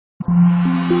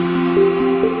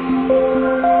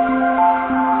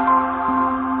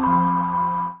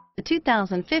The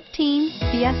 2015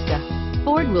 Fiesta.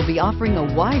 Ford will be offering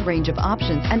a wide range of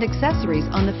options and accessories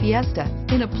on the Fiesta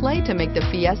in a play to make the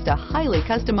Fiesta highly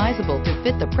customizable to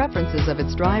fit the preferences of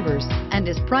its drivers and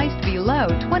is priced below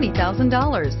 $20,000.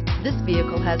 This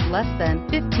vehicle has less than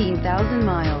 15,000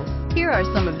 miles. Here are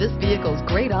some of this vehicle's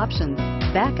great options: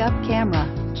 backup camera,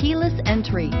 keyless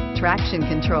entry, traction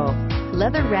control,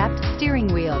 leather-wrapped steering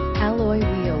wheel, alloy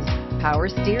wheels, power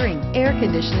steering, air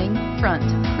conditioning, front,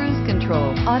 cruise control,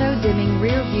 auto-dimming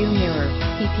rear view mirror,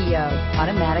 PPO,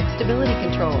 automatic stability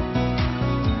control.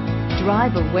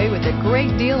 Drive away with a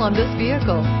great deal on this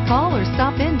vehicle. Call or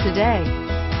stop in today.